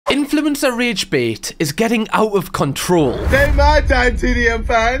Influencer rage bait is getting out of control. Take my time, TDM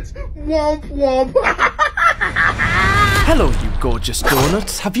fans. Womp womp. Hello, you gorgeous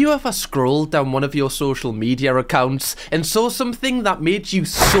donuts. Have you ever scrolled down one of your social media accounts and saw something that made you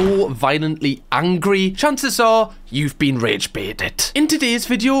so violently angry? Chances are you've been rage baited. In today's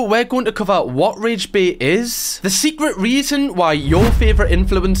video, we're going to cover what rage bait is, the secret reason why your favorite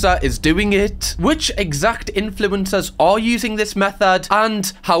influencer is doing it, which exact influencers are using this method,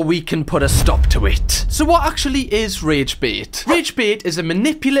 and how we can put a stop to it. So what actually is rage bait? Rage bait is a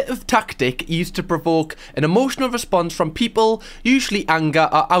manipulative tactic used to provoke an emotional response from people, usually anger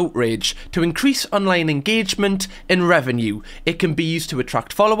or outrage, to increase online engagement and revenue. It can be used to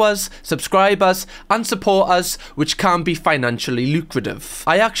attract followers, subscribers, and supporters, which can be financially lucrative.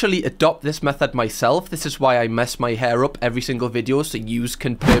 I actually adopt this method myself. This is why I mess my hair up every single video, so yous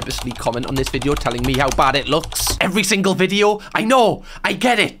can purposely comment on this video telling me how bad it looks. Every single video. I know, I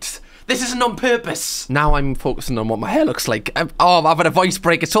get it. This isn't on purpose. Now I'm focusing on what my hair looks like. Oh, I'm having a voice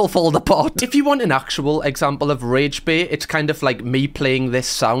break. It's all falling apart. If you want an actual example of rage bait, it's kind of like me playing this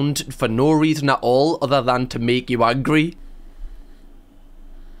sound for no reason at all other than to make you angry.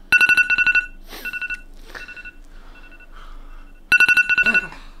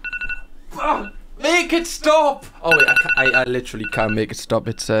 Make it stop! Oh wait, I literally can't make it stop.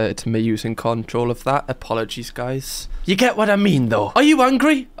 It's me using control of that. Apologies, guys. You get what I mean, though. Are you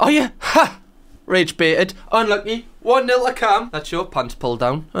angry? Are you? Ha! Rage baited. Unlucky. 1-0 to Cam. That's your pants pulled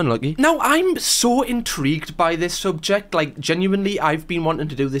down. Unlucky. Now, I'm so intrigued by this subject. Like, genuinely, I've been wanting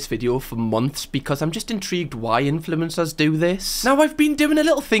to do this video for months because I'm just intrigued why influencers do this. Now, I've been doing a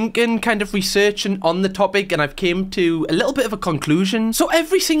little thinking, kind of researching on the topic, and I've came to a little bit of a conclusion. So,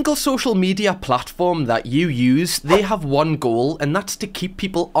 every single social media platform that you use, they have one goal, and that's to keep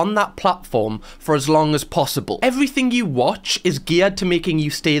people on that platform for as long as possible. Everything you watch is geared to making you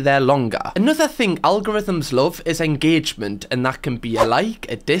stay there longer. Another thing algorithms love is engagement, and that can be a like,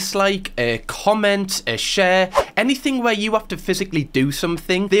 a dislike, a comment, a share, anything where you have to physically do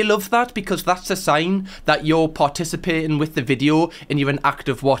something. They love that because that's a sign that you're participating with the video and you're an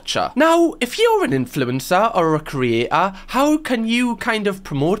active watcher. Now, if you're an influencer or a creator, how can you kind of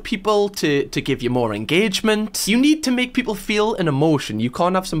promote people to give you more engagement? You need to make people feel an emotion. You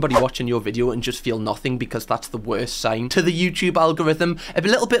can't have somebody watching your video and just feel nothing, because that's the worst sign to the YouTube algorithm. A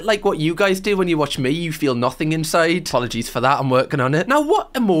little bit like what you guys do when you watch me, you feel nothing inside. Apologies for that, I'm working on it. Now, what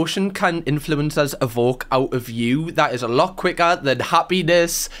emotion can influencers evoke out of you that is a lot quicker than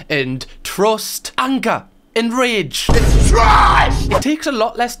happiness and trust, anger, and rage? It's trash! It takes a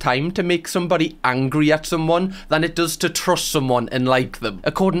lot less time to make somebody angry at someone than it does to trust someone and like them,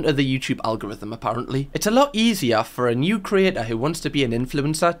 according to the YouTube algorithm, apparently. It's a lot easier for a new creator who wants to be an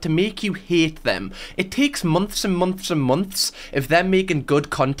influencer to make you hate them. It takes months and months and months if they're making good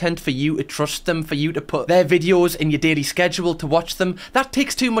content for you to trust them, for you to put their videos in your daily schedule to watch them. That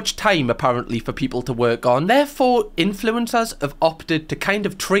takes too much time, apparently, for people to work on. Therefore, influencers have opted to kind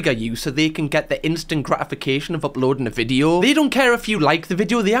of trigger you so they can get the instant gratification of uploading a video. They don't care if you like the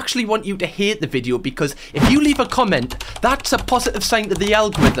video, they actually want you to hate the video, because if you leave a comment, that's a positive sign to the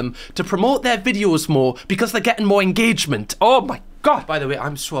algorithm to promote their videos more because they're getting more engagement. Oh my God. By the way,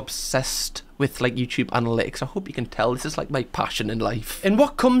 I'm so obsessed with like YouTube analytics. I hope you can tell this is like my passion in life. And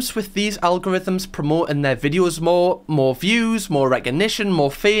what comes with these algorithms promoting their videos more views, more recognition,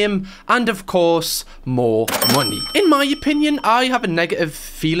 more fame, and of course, more money. In my opinion, I have a negative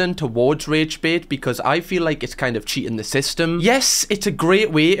feeling towards rage bait because I feel like it's kind of cheating the system. Yes, it's a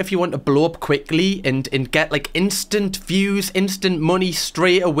great way if you want to blow up quickly and get like instant views, instant money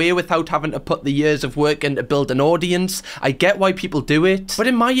straight away without having to put the years of work in to build an audience. I get why people do it, but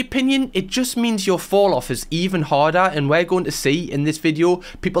in my opinion, it just means your fall off is even harder, and we're going to see in this video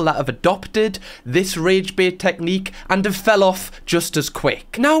people that have adopted this rage bait technique and have fell off just as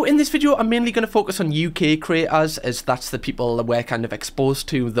quick. Now, in this video, I'm mainly going to focus on UK creators, as that's the people that we're kind of exposed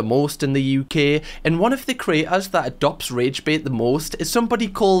to the most in the UK, and one of the creators that adopts rage bait the most is somebody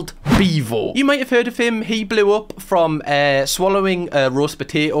called Beavo. You might have heard of him. He blew up from swallowing a roast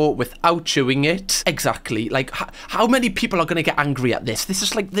potato without chewing it. Exactly. Like, how many people are going to get angry at this? This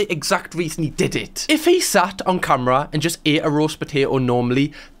is like the exact reason he did it. If he sat on camera and just ate a roast potato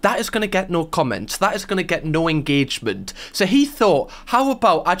normally, that is going to get no comments. That is going to get no engagement. So he thought, how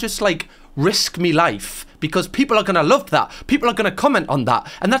about I just like risk me life, because people are going to love that. People are going to comment on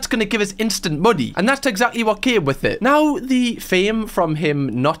that, and that's going to give us instant money. And that's exactly what came with it. Now, the fame from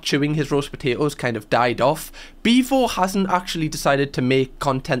him not chewing his roast potatoes kind of died off. Beavo hasn't actually decided to make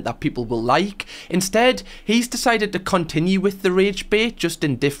content that people will like. Instead, he's decided to continue with the rage bait, just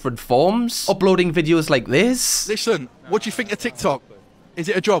in different forms, uploading videos like this. Listen, what do you think of TikTok? Is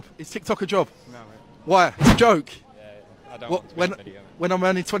it a job? Is TikTok a job? No, mate. Why? It's a joke. I don't want to be on video, mate. When I'm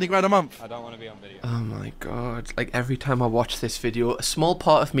earning 20 grand a month? I don't want to be on video. Oh my god, like every time I watch this video, a small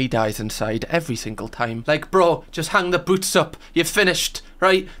part of me dies inside every single time. Like, bro, just hang the boots up, you're finished,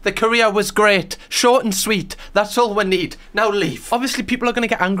 right? The career was great, short and sweet, that's all we need, now leave. Obviously people are going to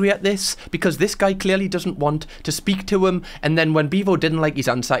get angry at this, because this guy clearly doesn't want to speak to him, and then when Beavo didn't like his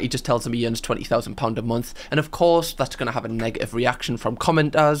answer, he just tells him he earns £20,000 a month, and of course, that's going to have a negative reaction from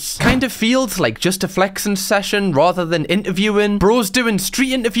commenters. Kind of feels like just a flexing session rather than interviewing. Bro's doing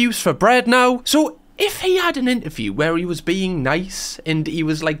street interviews for bread now, so if he had an interview where he was being nice and he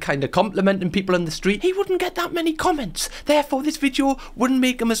was like kind of complimenting people on the street, he wouldn't get that many comments. Therefore, this video wouldn't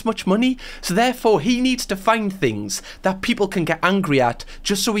make him as much money. So therefore, he needs to find things that people can get angry at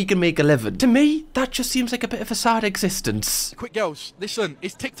just so he can make a living. To me, that just seems like a bit of a sad existence. Quick girls, listen,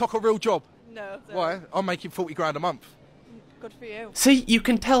 is TikTok a real job? No. Why? I'm making 40 grand a month. Good for you. See, you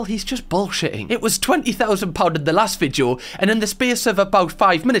can tell he's just bullshitting. It was £20,000 in the last video, and in the space of about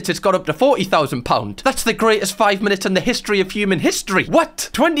 5 minutes, it's got up to £40,000. That's the greatest 5 minutes in the history of human history.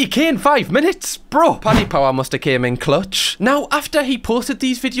 What? 20k in 5 minutes? Bro, Paddy Power must have came in clutch. Now, after he posted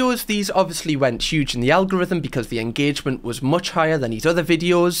these videos, these obviously went huge in the algorithm because the engagement was much higher than his other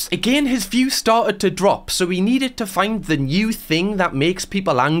videos. Again, his views started to drop, so he needed to find the new thing that makes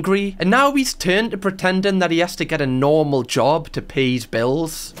people angry. And now he's turned to pretending that he has to get a normal job to pay his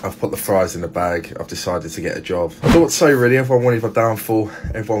bills. I've put the fries in the bag. I've decided to get a job. I don't know what to say really. Everyone wanted my downfall.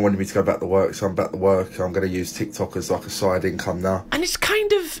 Everyone wanted me to go back to work, so I'm back to work. I'm going to use TikTok as like a side income now. And it's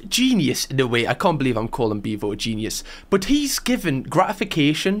kind of genius in a way. I can't believe I'm calling Beavo a genius. But he's given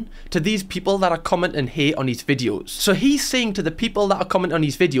gratification to these people that are commenting hate on his videos. So he's saying to the people that are commenting on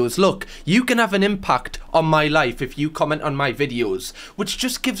his videos, look, you can have an impact on my life if you comment on my videos. Which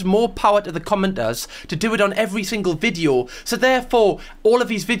just gives more power to the commenters to do it on every single video. So therefore, all of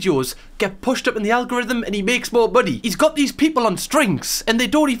his videos get pushed up in the algorithm and he makes more money. He's got these people on strings and they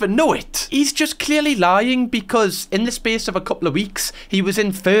don't even know it. He's just clearly lying because in the space of a couple of weeks, he was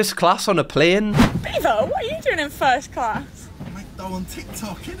in first class on a plane. Beavo, what are you doing in first class? On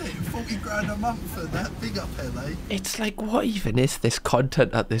TikTok, innit? 40 grand a month for that, big up LA. It's like, what even is this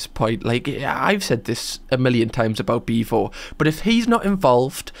content at this point? Like, I've said this a million times about Beavo, but if he's not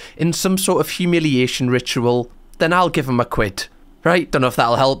involved in some sort of humiliation ritual, then I'll give him a quid. Right? Don't know if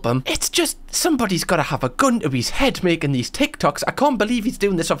that'll help him. It's just, somebody's got to have a gun to his head making these TikToks. I can't believe he's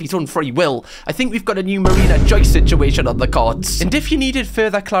doing this of his own free will. I think we've got a new Marina Joyce situation on the cards. And if you needed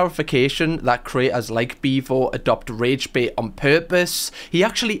further clarification that creators like Beavo adopt rage bait on purpose, he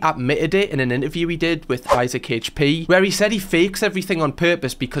actually admitted it in an interview he did with Isaac HP, where he said he fakes everything on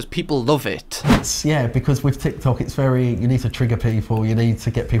purpose because people love it. Yeah, because with TikTok, it's very, you need to trigger people, you need to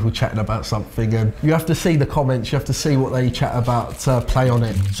get people chatting about something, and you have to see the comments, you have to see what they chat about, play on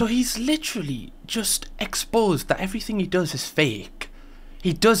it. So he's literally just exposed that everything he does is fake.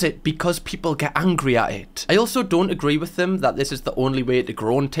 He does it because people get angry at it. I also don't agree with them that this is the only way to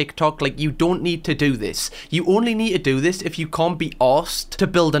grow on TikTok. Like, you don't need to do this. You only need to do this if you can't be asked to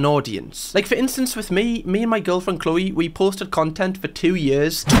build an audience. Like, for instance, with me and my girlfriend Chloe, we posted content for 2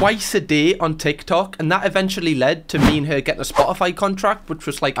 years, twice a day on TikTok, and that eventually led to me and her getting a Spotify contract, which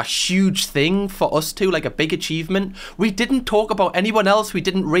was like a huge thing for us two, like a big achievement. We didn't talk about anyone else. We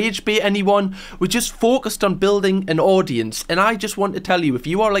didn't rage bait anyone. We just focused on building an audience. And I just want to tell you, if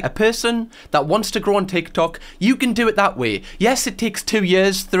you are like a person that wants to grow on TikTok, you can do it that way. Yes, it takes 2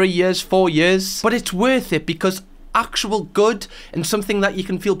 years, 3 years, 4 years, but it's worth it because actual good and something that you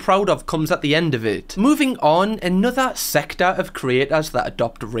can feel proud of comes at the end of it. Moving on, another sector of creators that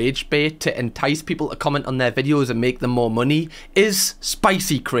adopt rage bait to entice people to comment on their videos and make them more money is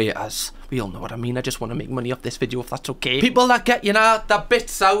spicy creators. We all know what I mean. I just want to make money off this video if that's okay. People that get, you know, their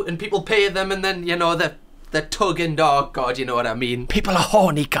bits out and people pay them and then, you know, they're tugging, oh god, you know what I mean. People are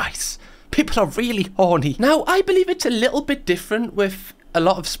horny, guys. People are really horny. Now, I believe it's a little bit different with a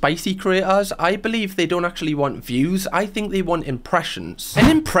lot of spicy creators. I believe they don't actually want views. I think they want impressions.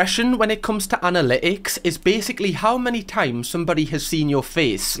 An impression, when it comes to analytics, is basically how many times somebody has seen your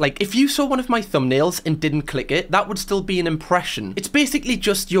face. Like, if you saw one of my thumbnails and didn't click it, that would still be an impression. It's basically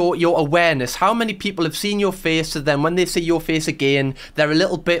just your awareness. How many people have seen your face, so then when they see your face again, they're a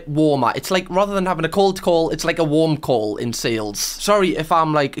little bit warmer. It's like, rather than having a cold call, it's like a warm call in sales. Sorry if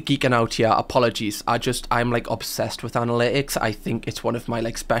I'm like geeking out here, apologies. I'm like obsessed with analytics. I think it's one of my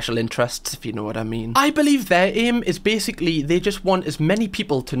like special interests, if you know what I mean. I believe their aim is basically they just want as many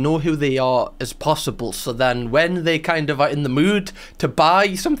people to know who they are as possible, so then when they kind of are in the mood to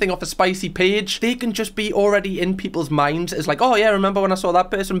buy something off a spicy page, they can just be already in people's minds as like, oh yeah, remember when I saw that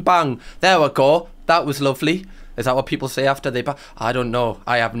person? Bang, there we go, that was lovely. Is that what people say after they I don't know.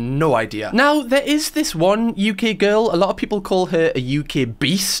 I have no idea. Now, there is this one UK girl. A lot of people call her a UK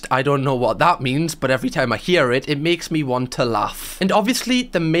beast. I don't know what that means, but every time I hear it, it makes me want to laugh. And obviously,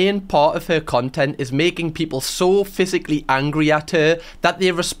 the main part of her content is making people so physically angry at her that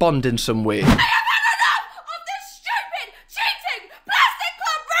they respond in some way.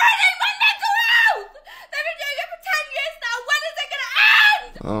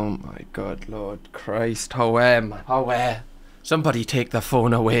 Oh my God, Lord Christ, how somebody take the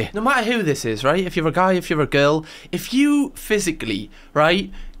phone away. No matter who this is, right? If you're a guy, if you're a girl, if you physically,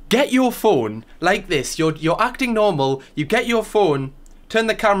 right, get your phone like this, you're acting normal, you get your phone, turn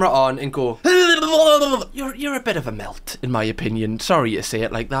the camera on and go, you're a bit of a melt, in my opinion. Sorry to say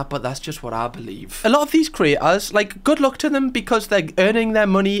it like that, but that's just what I believe. A lot of these creators, like, good luck to them because they're earning their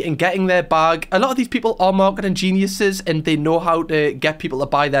money and getting their bag. A lot of these people are marketing geniuses and they know how to get people to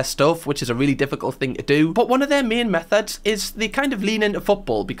buy their stuff, which is a really difficult thing to do. But one of their main methods is they kind of lean into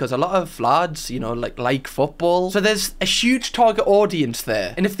football because a lot of lads, you know, like football. So there's a huge target audience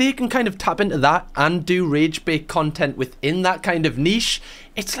there. And if they can kind of tap into that and do rage bait content within that kind of niche,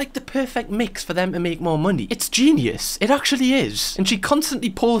 it's like the perfect mix for them to make more money. It's genius. It actually is. And she constantly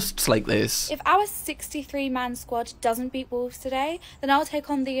posts like this. If our 63-man squad doesn't beat Wolves today, then I'll take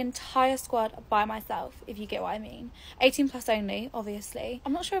on the entire squad by myself, if you get what I mean. 18 plus only, obviously.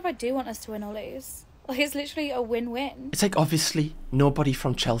 I'm not sure if I do want us to win or lose. Like, it's literally a win-win. It's like, obviously, nobody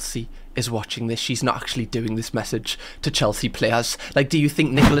from Chelsea is watching this. She's not actually doing this message to Chelsea players. Like, do you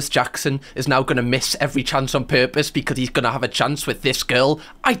think Nicholas Jackson is now going to miss every chance on purpose because he's going to have a chance with this girl?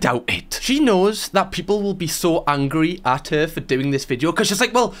 I doubt it. She knows that people will be so angry at her for doing this video because she's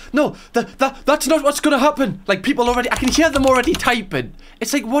like, well, no, that's not what's going to happen. Like, people already, I can hear them already typing.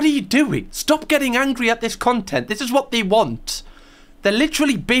 It's like, what are you doing? Stop getting angry at this content. This is what they want. They're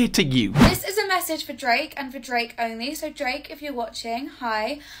literally baiting you. This is a message for Drake and for Drake only. So Drake, if you're watching,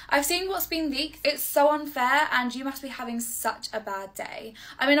 hi. I've seen what's been leaked. It's so unfair and you must be having such a bad day.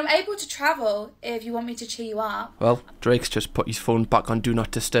 I mean, I'm able to travel if you want me to cheer you up. Well, Drake's just put his phone back on Do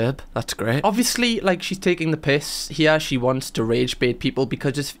Not Disturb. That's great. Obviously, like, she's taking the piss here. She wants to rage bait people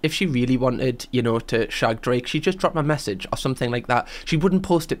because if she really wanted, you know, to shag Drake, she'd just drop a message or something like that. She wouldn't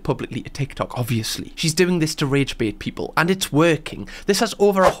post it publicly to TikTok, obviously. She's doing this to rage bait people and it's working. This has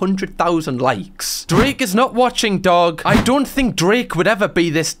over 100,000 likes. Drake is not watching, dog. I don't think Drake would ever be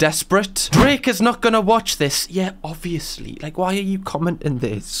this desperate. Drake is not gonna watch this. Yeah, obviously. Like, why are you commenting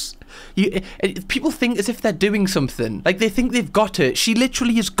this? People think as if they're doing something. Like, they think they've got it. She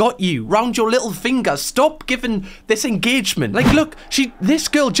literally has got you round your little finger. Stop giving this engagement. Like, look, this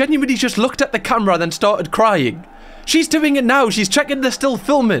girl genuinely just looked at the camera and then started crying. She's doing it now. She's checking they're still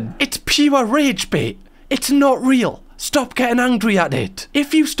filming. It's pure rage bait. It's not real. Stop getting angry at it.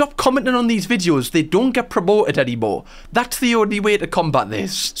 If you stop commenting on these videos, they don't get promoted anymore. That's the only way to combat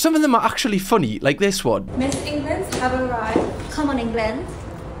this. Some of them are actually funny, like this one. Miss England have arrived. Come on, England.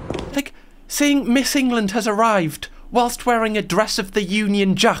 Like, saying Miss England has arrived whilst wearing a dress of the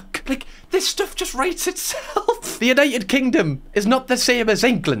Union Jack. Like, this stuff just writes itself. The United Kingdom is not the same as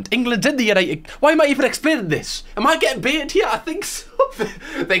England. England's in the United... Why am I even explaining this? Am I getting baited here? I think so.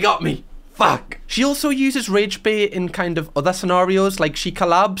 They got me. Fuck. She also uses rage bait in kind of other scenarios, like she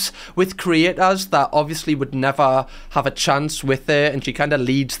collabs with creators that obviously would never have a chance with her, and she kind of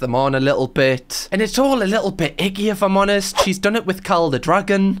leads them on a little bit. And it's all a little bit icky, if I'm honest. She's done it with Cal the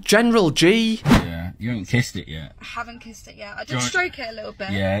Dragon, General G. Yeah, you haven't kissed it yet. I haven't kissed it yet. I did stroke it a little bit.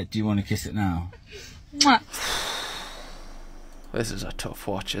 Yeah, do you want to kiss it now? Mwah. This is a tough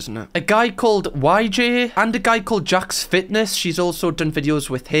watch, isn't it? A guy called YJ and a guy called Jack's Fitness. She's also done videos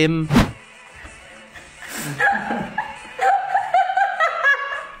with him.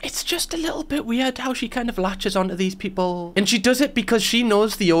 It's just a little bit weird how she kind of latches onto these people. And she does it because she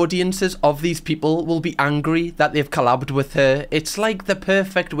knows the audiences of these people will be angry that they've collabed with her. It's like the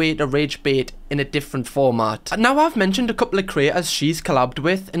perfect way to rage bait in a different format. Now, I've mentioned a couple of creators she's collabed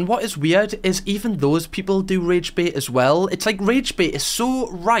with, and what is weird is even those people do rage bait as well. It's like rage bait is so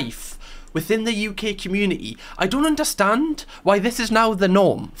rife within the UK community. I don't understand why this is now the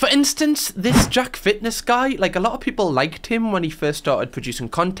norm. For instance, this Jack Fitness guy, like, a lot of people liked him when he first started producing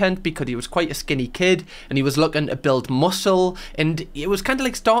content because he was quite a skinny kid and he was looking to build muscle, and it was kind of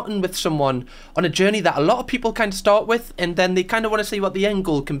like starting with someone on a journey that a lot of people kind of start with, and then they kind of want to see what the end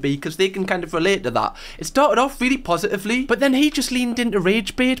goal can be because they can kind of relate to that. It started off really positively, but then he just leaned into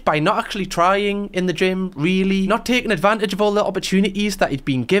rage bait by not actually trying in the gym, really, not taking advantage of all the opportunities that he'd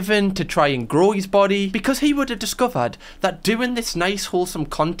been given to try try and grow his body, because he would have discovered that doing this nice wholesome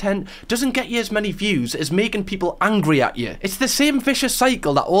content doesn't get you as many views as making people angry at you. It's the same vicious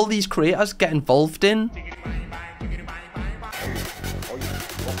cycle that all these creators get involved in.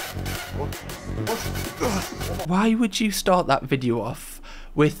 Why would you start that video off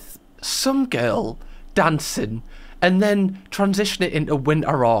with some girl dancing and then transition it into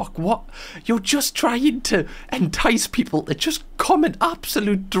Winter Rock? What? You're just trying to entice people to just comment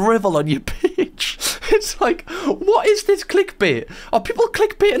absolute drivel on your page. It's like, what is this clickbait? Are people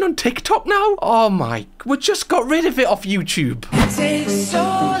clickbaiting on TikTok now? Oh my, we just got rid of it off YouTube. It takes so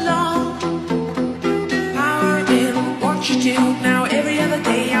long. Power in what you do. Now every other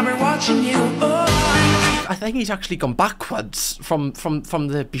day I've been watching you. Oh. I think he's actually gone backwards from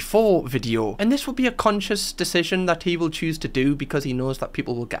the before video, and this will be a conscious decision that he will choose to do because he knows that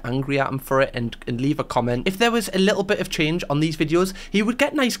people will get angry at him for it and leave a comment. If there was a little bit of change on these videos, he would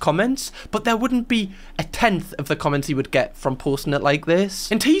get nice comments, but there wouldn't be a tenth of the comments he would get from posting it like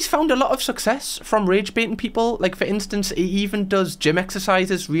this. And he's found a lot of success from rage baiting people. Like, for instance, he even does gym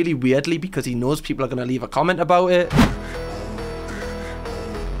exercises really weirdly because he knows people are going to leave a comment about it.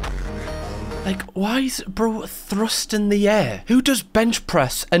 Like, why is bro thrust in the air? Who does bench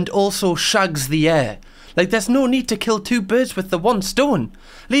press and also shags the air? Like, there's no need to kill two birds with the one stone.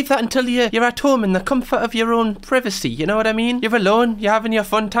 Leave that until you're at home in the comfort of your own privacy, you know what I mean? You're alone, you're having your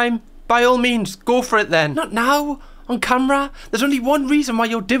fun time. By all means, go for it then. Not now, on camera. There's only one reason why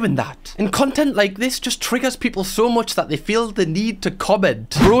you're doing that. And content like this just triggers people so much that they feel the need to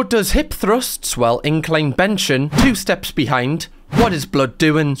comment. Bro does hip thrusts while incline benching, 2 steps behind. What is blood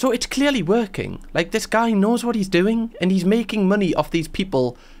doing? So it's clearly working. Like, this guy knows what he's doing and he's making money off these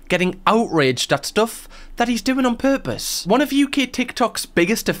people getting outraged at stuff that he's doing on purpose. One of UK TikTok's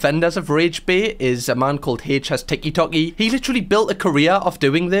biggest offenders of rage bait is a man called HTikToky. He literally built a career off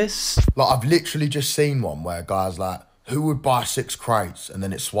doing this. Like, I've literally just seen one where a guy's like, who would buy 6 crates? And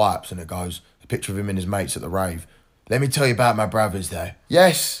then it swipes and it goes, a picture of him and his mates at the rave. Let me tell you about my brothers there.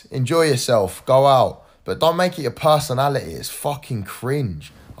 Yes, enjoy yourself, go out. But don't make it your personality. It's fucking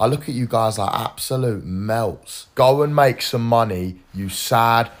cringe. I look at you guys like absolute melts. Go and make some money, you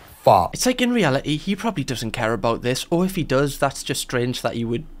sad fuck. It's like, in reality, he probably doesn't care about this. Or if he does, that's just strange that you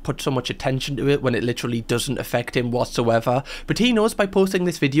would put so much attention to it when it literally doesn't affect him whatsoever. But he knows by posting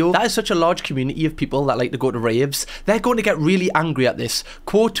this video, that is such a large community of people that like to go to raves. They're going to get really angry at this,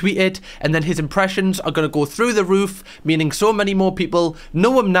 quote tweet it, and then his impressions are going to go through the roof, meaning so many more people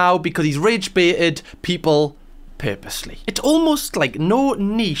know him now because he's rage baited people purposely. It's almost like no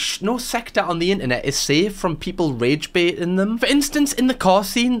niche, no sector on the internet is safe from people rage baiting them. For instance, in the car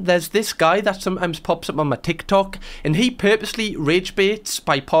scene, there's this guy that sometimes pops up on my TikTok, and he purposely rage baits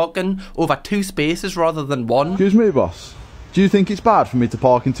by parking over 2 spaces rather than 1. Excuse me, boss. Do you think it's bad for me to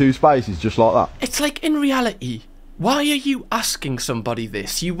park in 2 spaces just like that? It's like, in reality, why are you asking somebody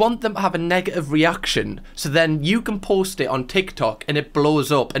this? You want them to have a negative reaction, so then you can post it on TikTok and it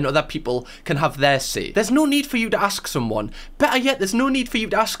blows up and other people can have their say. There's no need for you to ask someone. Better yet, there's no need for you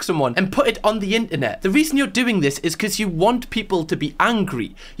to ask someone and put it on the internet. The reason you're doing this is because you want people to be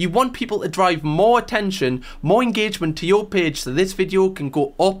angry. You want people to drive more attention, more engagement to your page so this video can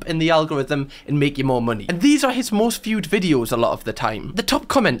go up in the algorithm and make you more money. And these are his most viewed videos a lot of the time. The top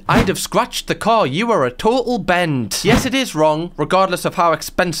comment, I'd have scratched the car, you are a total bend. Yes, it is wrong, regardless of how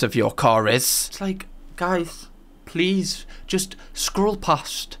expensive your car is. It's like, guys, please, just scroll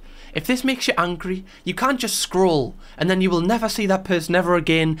past. If this makes you angry, you can't just scroll and then you will never see that person ever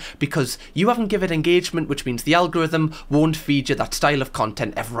again because you haven't given engagement, which means the algorithm won't feed you that style of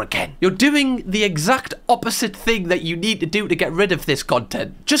content ever again. You're doing the exact opposite thing that you need to do to get rid of this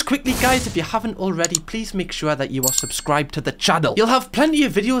content. Just quickly, guys, if you haven't already, please make sure that you are subscribed to the channel. You'll have plenty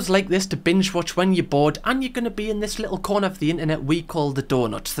of videos like this to binge watch when you're bored, and you're going to be in this little corner of the internet we call the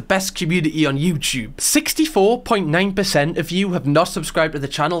Donuts, the best community on YouTube. 64.9% of you have not subscribed to the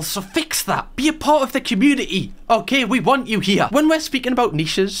channel, so fix that. Be a part of the community. Okay, we want you here. When we're speaking about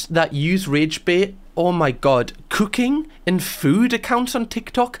niches that use rage bait, oh my god, cooking and food accounts on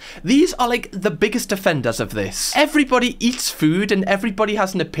TikTok, these are like the biggest offenders of this. Everybody eats food and everybody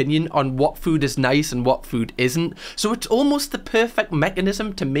has an opinion on what food is nice and what food isn't, so it's almost the perfect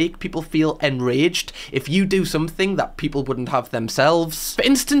mechanism to make people feel enraged if you do something that people wouldn't have themselves. For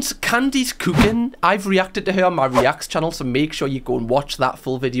instance, Candy's cooking, I've reacted to her on my Reacts channel, so make sure you go and watch that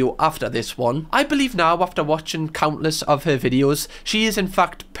full video after this one. I believe now, after watching countless of her videos, she is in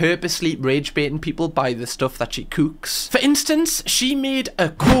fact purposely rage baiting people by the stuff that she cooks. For instance, she made a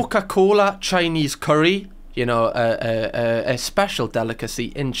Coca-Cola Chinese curry. you know, a special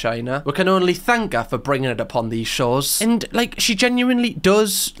delicacy in China. We can only thank her for bringing it upon these shores. And, like, she genuinely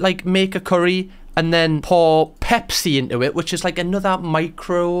does, like, make a curry and then pour Pepsi into it, which is like another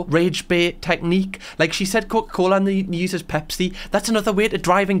micro rage bait technique. Like she said, Coca-Cola uses Pepsi. That's another way to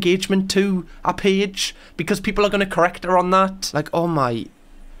drive engagement to a page, because people are going to correct her on that. Like, oh my...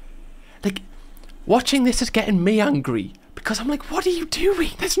 Like, watching this is getting me angry. Because I'm like, what are you doing?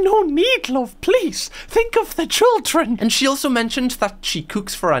 There's no need, love, please. Think of the children. And she also mentioned that she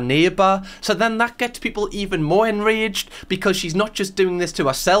cooks for her neighbour. So then that gets people even more enraged, because she's not just doing this to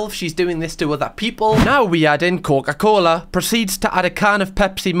herself, she's doing this to other people. Now we add in Coca-Cola, proceeds to add a can of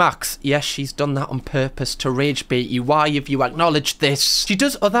Pepsi Max. Yes, she's done that on purpose to rage bait you. Why have you acknowledged this? She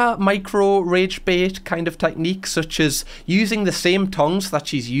does other micro rage bait kind of techniques, such as using the same tongs that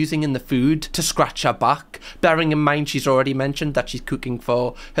she's using in the food to scratch her back, bearing in mind she's already mentioned that she's cooking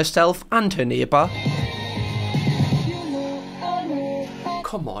for herself and her neighbour.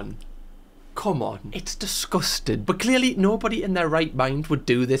 Come on. Come on. It's disgusting. But clearly nobody in their right mind would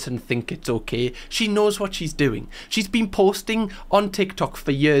do this and think it's okay. She knows what she's doing. She's been posting on TikTok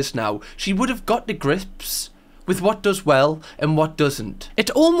for years now. She would have got to grips with what does well and what doesn't.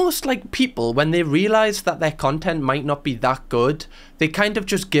 It's almost like people, when they realise that their content might not be that good, they kind of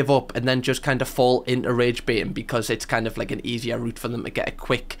just give up and then just kind of fall into rage baiting, because it's kind of like an easier route for them to get a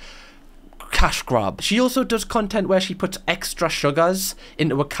quick cash grab. She also does content where she puts extra sugars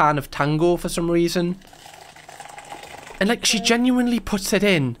into a can of Tango for some reason. And like, she genuinely puts it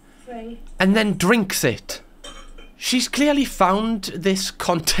in and then drinks it. She's clearly found this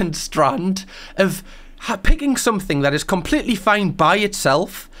content strand of picking something that is completely fine by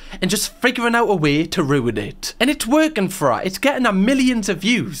itself and just figuring out a way to ruin it. And it's working for her. It's getting her millions of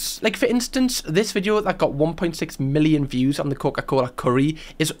views. Like, for instance, this video that got 1.6 million views on the Coca-Cola curry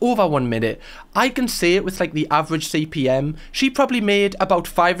is over 1 minute. I can say it with like the average CPM. She probably made about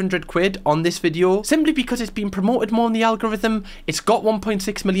 500 quid on this video, simply because it's been promoted more in the algorithm. It's got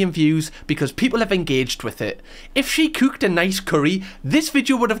 1.6 million views because people have engaged with it. If she cooked a nice curry, this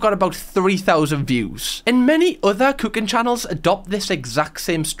video would have got about 3,000 views. And many other cooking channels adopt this exact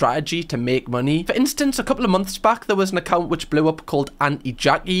same strategy to make money. For instance, a couple of months back, there was an account which blew up called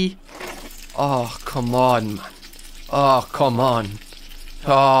Anti-Jackie. Oh, come on, man. Oh, come on.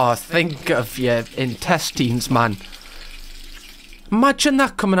 Oh, think of your intestines, man. Imagine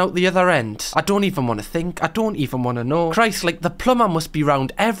that coming out the other end. I don't even want to think. I don't even want to know. Christ, like, the plumber must be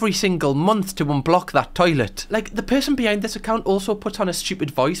round every single month to unblock that toilet. Like, the person behind this account also puts on a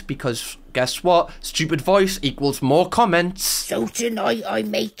stupid voice, because guess what? Stupid voice equals more comments. So tonight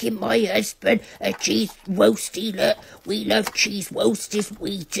I'm making my husband a cheese roasty. Look, we love cheese roasties,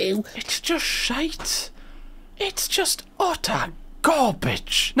 we do. It's just shite. It's just utter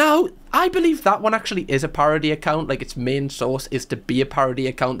garbage. Now, I believe that one actually is a parody account. Like, its main source is to be a parody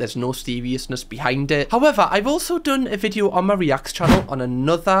account. There's no seriousness behind it. However, I've also done a video on my Reacts channel on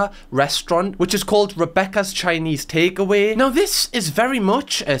another restaurant, which is called Rebecca's Chinese Takeaway. Now, this is very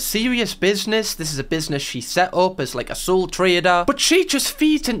much a serious business. This is a business she set up as like a sole trader, but she just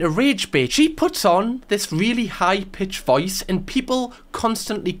feeds into rage bait. She puts on this really high-pitched voice and people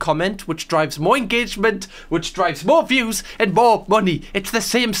constantly comment, which drives more engagement, which drives more views and more money. It's the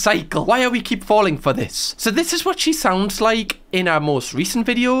same cycle. Why are we keep falling for this? So this is what she sounds like in our most recent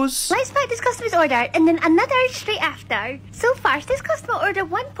videos. Let's pack this customer's order and then another straight after. So first, this customer ordered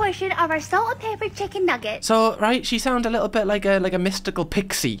 1 portion of our salt and pepper chicken nuggets. So, right, she sounds a little bit like a mystical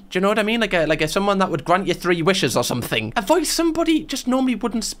pixie. Do you know what I mean? Like a someone that would grant you 3 wishes or something. A voice somebody just normally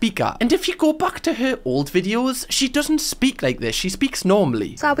wouldn't speak at. And if you go back to her old videos, she doesn't speak like this. She speaks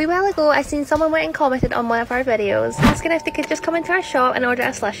normally. So a wee while ago, I seen someone went and commented on one of our videos, asking if they could just come into our shop and order a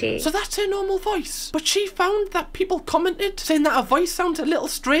slushie. So that's her normal voice. But she found that people commented saying that her voice sounds a little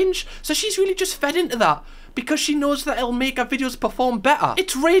strange, so she's really just fed into that because she knows that it'll make her videos perform better.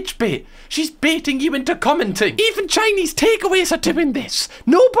 It's rage bait. She's baiting you into commenting. Even Chinese takeaways are doing this.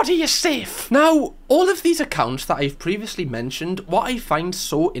 Nobody is safe. Now, all of these accounts that I've previously mentioned, what I find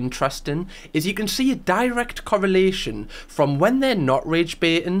so interesting is you can see a direct correlation from when they're not rage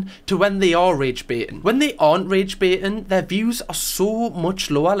baiting to when they are rage baiting. When they aren't rage baiting, their views are so much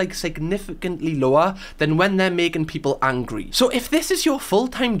lower, like significantly lower than when they're making people angry. So if this is your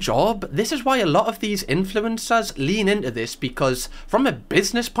full-time job, this is why a lot of these influencers lean into this, because from a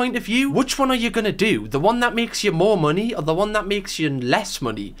business point of view, which one are you going to do? The one that makes you more money or the one that makes you less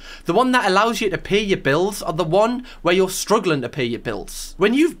money? The one that allows you to pay your bills or the one where you're struggling to pay your bills?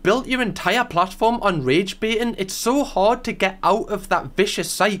 When you've built your entire platform on rage baiting, it's so hard to get out of that vicious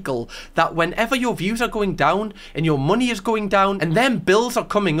cycle that whenever your views are going down and your money is going down and then bills are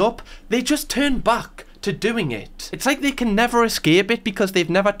coming up, they just turn back to doing it. It's like they can never escape it because they've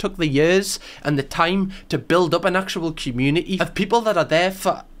never took the years and the time to build up an actual community of people that are there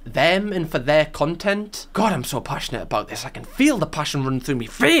for them and for their content. God, I'm so passionate about this. I can feel the passion run through me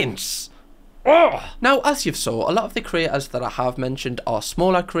veins. Oh. Now, as you've saw, a lot of the creators that I have mentioned are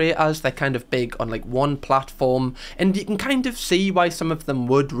smaller creators. They're kind of big on like one platform, and you can kind of see why some of them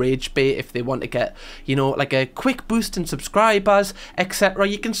would rage bait if they want to get, you know, like a quick boost in subscribers, etc.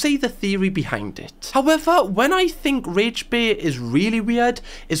 You can see the theory behind it. However, when I think rage bait is really weird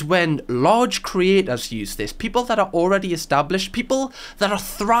is when large creators use this. People that are already established, people that are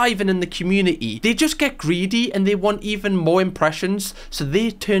thriving in the community, they just get greedy and they want even more impressions, so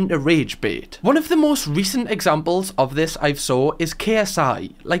they turn to rage bait. One of the most recent examples of this I've saw is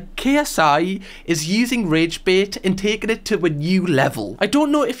KSI. Like, KSI is using rage bait and taking it to a new level. I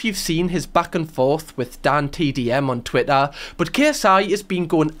don't know if you've seen his back and forth with DanTDM on Twitter, but KSI has been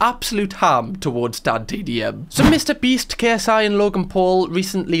going absolute ham towards DanTDM. So Mr. Beast, KSI and Logan Paul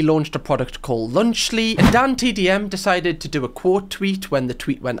recently launched a product called Lunchly, and DanTDM decided to do a quote tweet when the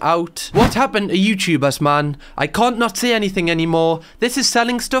tweet went out. What happened to YouTubers, man? I can't not say anything anymore. This is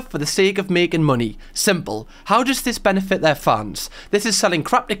selling stuff for the sake of making money. Simple. How does this benefit their fans? This is selling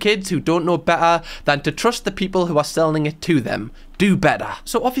crap to kids who don't know better than to trust the people who are selling it to them. Do better.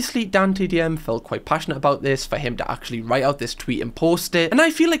 So obviously DanTDM felt quite passionate about this for him to actually write out this tweet and post it. And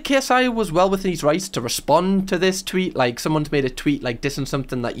I feel like KSI was well within his rights to respond to this tweet. Like, someone's made a tweet like dissing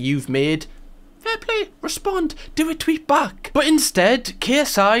something that you've made. Fair play, respond, do a tweet back. But instead,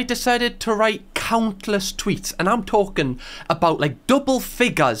 KSI decided to write countless tweets, and I'm talking about like double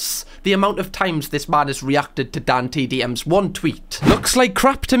figures the amount of times this man has reacted to DanTDM's one tweet. Looks like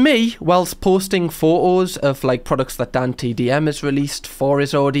crap to me, whilst posting photos of like products that DanTDM has released for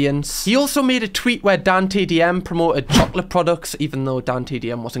his audience. He also made a tweet where DanTDM promoted chocolate products, even though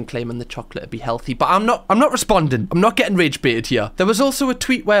DanTDM wasn't claiming the chocolate to be healthy. But I'm not responding. I'm not getting rage baited here. There was also a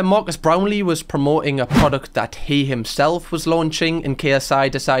tweet where Marcus Brownlee was promoting a product that he himself was launching, and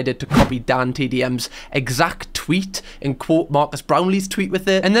KSI decided to copy DanTDM's exact tweet and quote Marcus Brownlee's tweet with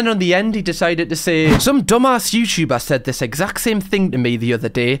it. And then on the end he decided to say, some dumbass YouTuber said this exact same thing to me the other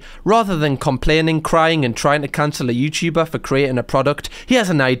day. Rather than complaining, crying and trying to cancel a YouTuber for creating a product, he has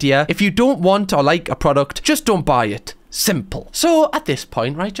an idea. If you don't want or like a product, just don't buy it. Simple. So at this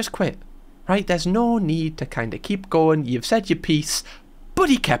point, right, just quit. Right, there's no need to kind of keep going. You've said your piece. But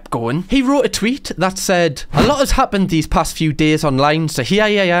he kept going. He wrote a tweet that said, a lot has happened these past few days online, so here I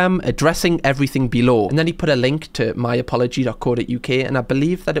am addressing everything below. And then he put a link to myapology.co.uk, and I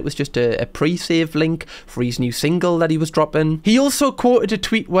believe that it was just a pre-save link for his new single that he was dropping. He also quoted a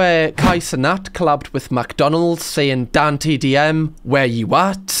tweet where Kai Cenat collabed with McDonald's saying, DanTDM, where you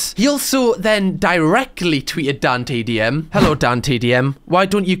at? He also then directly tweeted DanTDM, hello DanTDM, why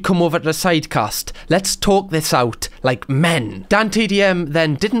don't you come over to the sidecast? Let's talk this out like men. DanTDM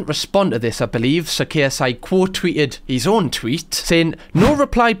then didn't respond to this, I believe, so KSI quote tweeted his own tweet saying, no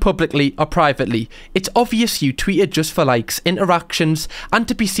reply publicly or privately. It's obvious you tweeted just for likes, interactions, and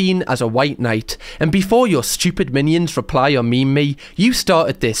to be seen as a white knight. And before your stupid minions reply or meme me, you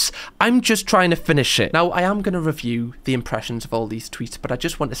started this. I'm just trying to finish it. Now, I am going to review the impressions of all these tweets, but I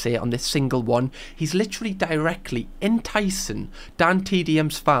just want to say on this single one, he's literally directly enticing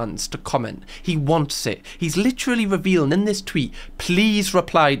DanTDM's fans to comment. He wants it. He's literally revealing in this tweet, please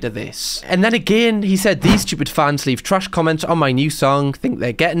reply to this. And then again, he said, these stupid fans leave trash comments on my new song, think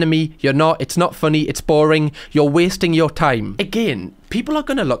they're getting to me. You're not, it's not funny, it's boring, you're wasting your time. Again, people are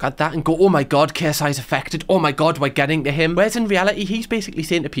going to look at that and go, oh my god, KSI's affected, oh my god, we're getting to him. Whereas in reality, he's basically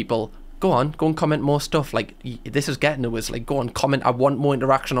saying to people, go on, go and comment more stuff. Like, this is getting to us. Like, go on, comment. I want more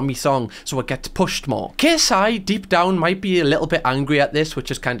interaction on me song so it gets pushed more. KSI, deep down, might be a little bit angry at this, which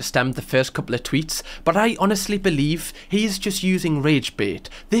has kind of stemmed the first couple of tweets. But I honestly believe he's just using rage bait.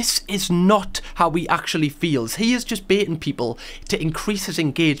 This is not how he actually feels. He is just baiting people to increase his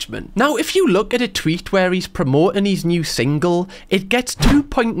engagement. Now, if you look at a tweet where he's promoting his new single, it gets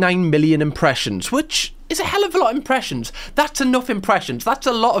 2.9 million impressions, which is a hell of a lot of impressions. That's enough impressions. That's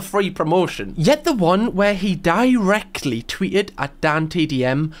a lot of free promotion. Yet the one where he directly tweeted at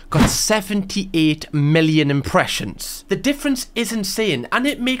DanTDM got 78 million impressions. The difference is insane, and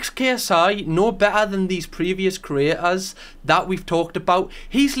it makes KSI no better than these previous creators that we've talked about.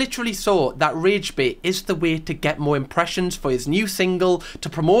 He's literally saw that rage bait is the way to get more impressions for his new single, to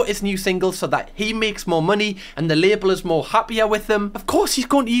promote his new single so that he makes more money and the label is more happier with him. Of course he's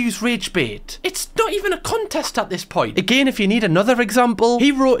going to use rage bait. It's not even a contest at this point. Again, if you need another example,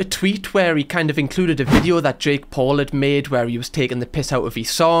 he wrote a tweet where he kind of included a video that Jake Paul had made where he was taking the piss out of his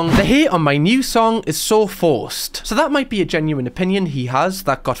song. The hate on my new song is so forced. So that might be a genuine opinion he has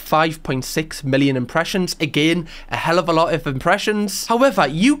that got 5.6 million impressions. Again, a hell of a lot of impressions. However,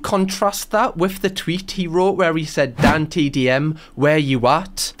 you contrast that with the tweet he wrote where he said, Dan TDM, where you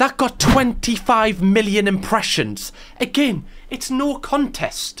at? That got 25 million impressions. Again, it's no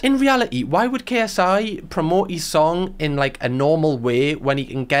contest. In reality, why would KSI promote his song in like a normal way when he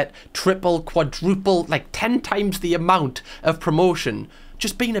can get triple, quadruple, like 10 times the amount of promotion?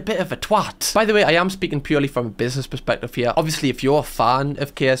 Just being a bit of a twat. By the way, I am speaking purely from a business perspective here. Obviously, if you're a fan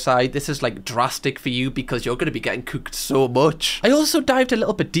of KSI, this is like drastic for you because you're going to be getting cooked so much. I also dived a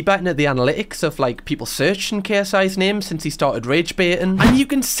little bit deeper into the analytics of like people searching KSI's name since he started rage baiting. And you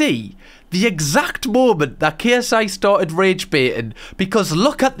can see the exact moment that KSI started rage baiting, because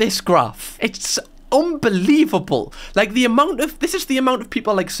look at this graph. It's unbelievable. Like the amount of, this is the amount of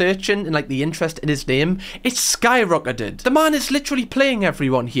people like searching and like the interest in his name. It's skyrocketed. The man is literally playing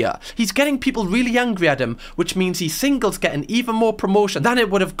everyone here. He's getting people really angry at him, which means his single's getting even more promotion than it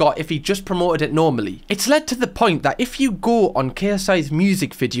would have got if he just promoted it normally. It's led to the point that if you go on KSI's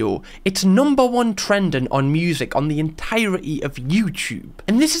music video, it's #1 trending on music on the entirety of YouTube.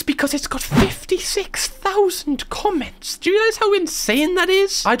 And this is because it's got 56,000 comments. Do you realize how insane that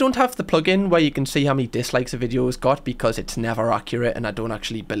is? I don't have the plugin where you can see how many dislikes a video has got because it's never accurate and I don't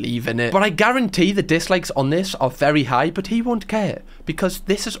actually believe in it. But I guarantee the dislikes on this are very high, but he won't care because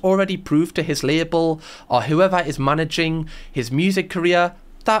this is already proved to his label or whoever is managing his music career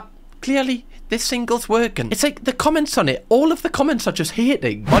that clearly this single's working. It's like the comments on it, all of the comments are just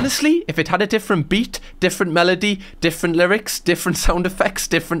hating. Honestly, if it had a different beat, different melody, different lyrics, different sound effects,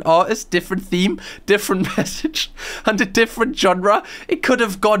 different artist, different theme, different message, and a different genre, it could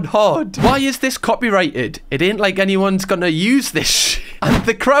have gone hard. Why is this copyrighted? It ain't like anyone's gonna use this shit. And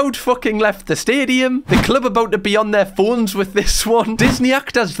the crowd fucking left the stadium. The club about to be on their phones with this one. Disney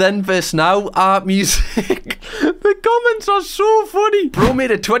actors then versus now, art music. The comments are so funny. Bro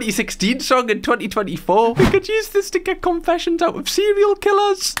made a 2016 song in 2024. We could use this to get confessions out of serial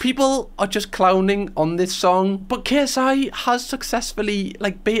killers. People are just clowning on this song, but KSI has successfully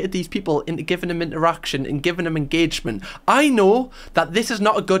like baited these people into giving him interaction and giving him engagement. I know that this is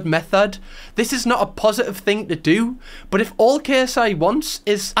not a good method. This is not a positive thing to do, but if all KSI wants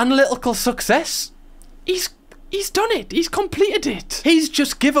is analytical success, He's done it. He's completed it. He's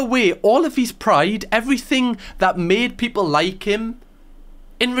just give away all of his pride, everything that made people like him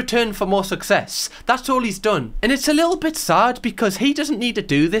in return for more success. That's all he's done. And it's a little bit sad because he doesn't need to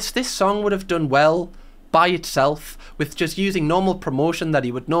do this. This song would have done well by itself with just using normal promotion that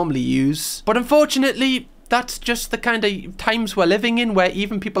he would normally use. But unfortunately, that's just the kind of times we're living in where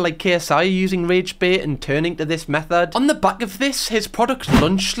even people like KSI are using rage bait and turning to this method. On the back of this, his product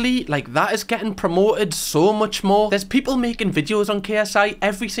Lunchly, like that is getting promoted so much more. There's people making videos on KSI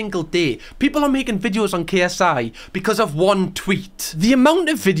every single day. People are making videos on KSI because of one tweet. The amount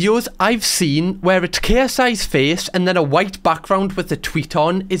of videos I've seen where it's KSI's face and then a white background with the tweet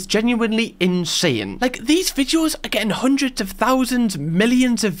on is genuinely insane. Like these videos are getting hundreds of thousands,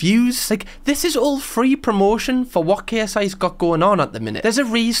 millions of views. Like this is all free promotion for what KSI's got going on at the minute. There's a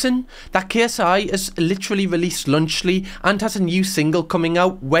reason that KSI has literally released Lunchly and has a new single coming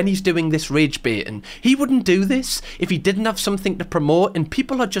out when he's doing this rage baiting. He wouldn't do this if he didn't have something to promote, and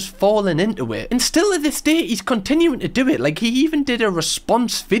people are just falling into it. And still to this day, he's continuing to do it. Like he even did a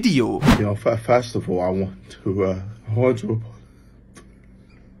response video. You know, first of all, I want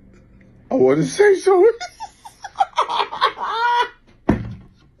to say something.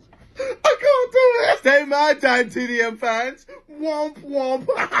 I can't do it. Stay mad, Dan TDM fans. Womp womp.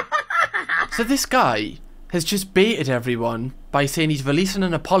 So this guy has just baited everyone by saying he's releasing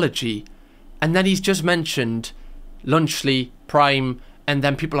an apology, and then he's just mentioned Lunchly, Prime, and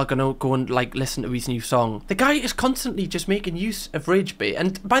then people are gonna go and like listen to his new song. The guy is constantly just making use of rage bait.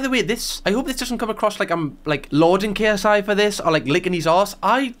 And by the way, this, I hope this doesn't come across like I'm like lauding KSI for this or like licking his arse.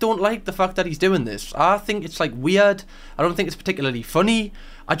 I don't like the fact that he's doing this. I think it's like weird. I don't think it's particularly funny.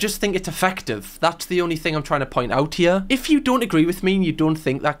 I just think it's effective. That's the only thing I'm trying to point out here. If you don't agree with me and you don't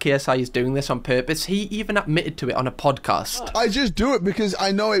think that KSI is doing this on purpose, he even admitted to it on a podcast. I just do it because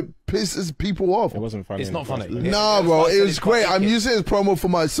I know it pisses people off. It wasn't funny. It's not funny. Nah, bro, it was great. I'm using it as promo for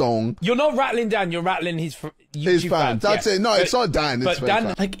my song. You're not rattling Dan, you're rattling his fans. That's it. No, it's not Dan. It's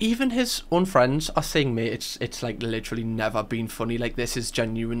Dan. Like even his own friends are saying, mate, it's like literally never been funny. Like this is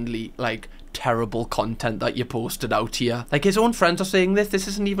genuinely like terrible content that you posted out here. Like, his own friends are saying this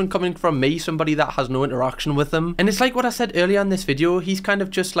isn't even coming from me, somebody that has no interaction with him. And it's like what I said earlier in this video, he's kind of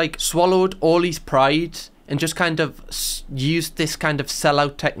just like swallowed all his pride and just kind of used this kind of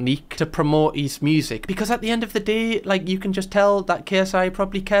sellout technique to promote his music. Because at the end of the day, like, you can just tell that KSI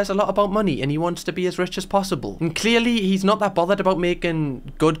probably cares a lot about money and he wants to be as rich as possible. And clearly he's not that bothered about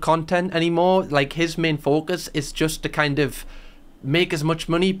making good content anymore. Like, his main focus is just to kind of make as much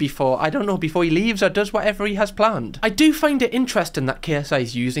money before, I don't know, before he leaves or does whatever he has planned. I do find it interesting that KSI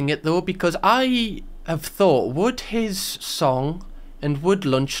is using it though, because I have thought, would his song and would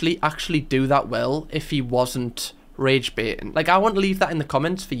Lunchley actually do that well if he wasn't rage baiting? Like, I want to leave that in the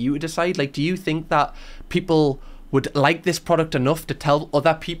comments for you to decide. Like, do you think that people would like this product enough to tell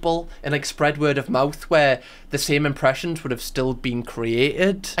other people and like spread word of mouth where the same impressions would have still been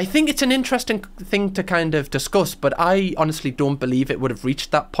created? I think it's an interesting thing to kind of discuss, but I honestly don't believe it would have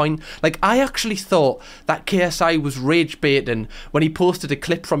reached that point. Like, I actually thought that KSI was rage baiting when he posted a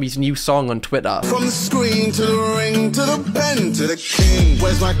clip from his new song on Twitter. From the screen to the ring, to the pen, to the king.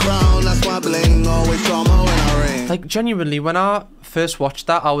 Where's my crown? That's my bling. Always drama when I ring. Like, genuinely, when I first watched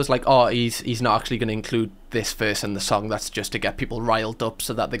that, I was like, oh, he's not actually going to include this verse in the song. That's just to get people riled up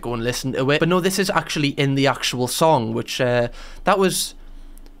so that they go and listen to it. But no, this is actually in the actual song, which that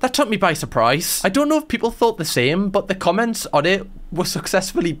took me by surprise. I don't know if people thought the same, but the comments on it were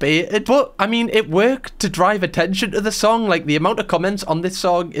successfully baited. But I mean, it worked to drive attention to the song. Like, the amount of comments on this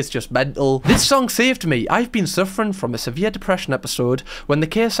song is just mental. This song saved me. I've been suffering from a severe depression episode. When the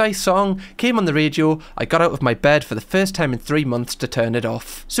KSI song came on the radio, I got out of my bed for the first time in 3 months to turn it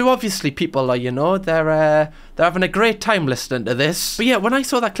off. So obviously people are, you know, they're having a great time listening to this. But yeah, when I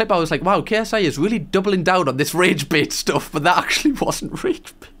saw that clip, I was like, wow, KSI is really doubling down on this rage bait stuff, but that actually wasn't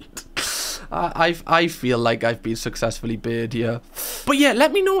rage bait. I feel like I've been successfully baited here. But yeah,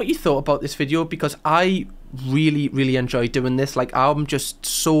 let me know what you thought about this video, because I really enjoy doing this. Like, I'm just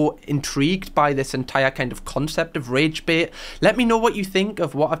so intrigued by this entire kind of concept of rage bait. Let me know what you think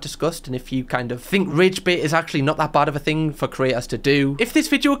of what I've discussed, and if you kind of think rage bait is actually not that bad of a thing for creators to do. If this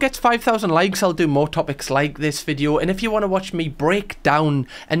video gets 5,000 likes, I'll do more topics like this video. And if you want to watch me break down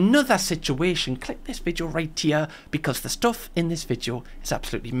another situation, click this video right here, because the stuff in this video is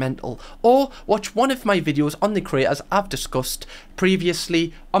absolutely mental. Or watch one of my videos on the creators I've discussed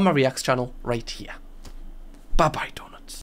previously on my Reacts channel right here. Bye-bye,